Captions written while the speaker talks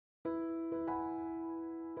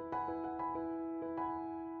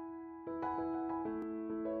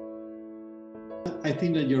I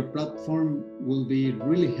think that your platform will be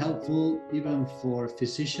really helpful even for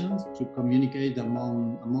physicians to communicate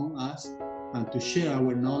among us and to share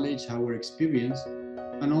our knowledge, our experience,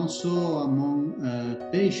 and also among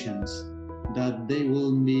patients, that they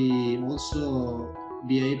will be also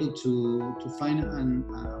be able to find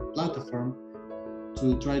a platform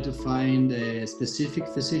to try to find specific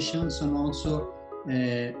physicians and also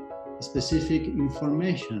specific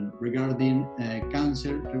information regarding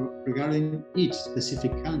cancer, regarding each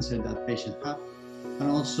specific cancer that patient have. And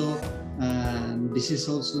also this is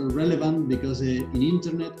also relevant because in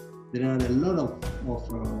internet there are a lot of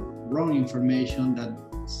wrong information that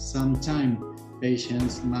sometimes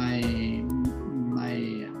patients might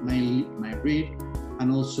read,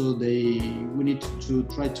 and also we need to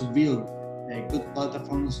try to build good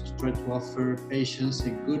platforms to try to offer patients a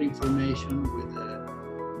good information with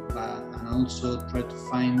and also try to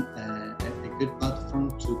find a good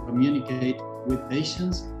platform to communicate with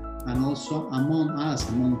patients and also among us,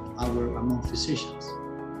 among physicians.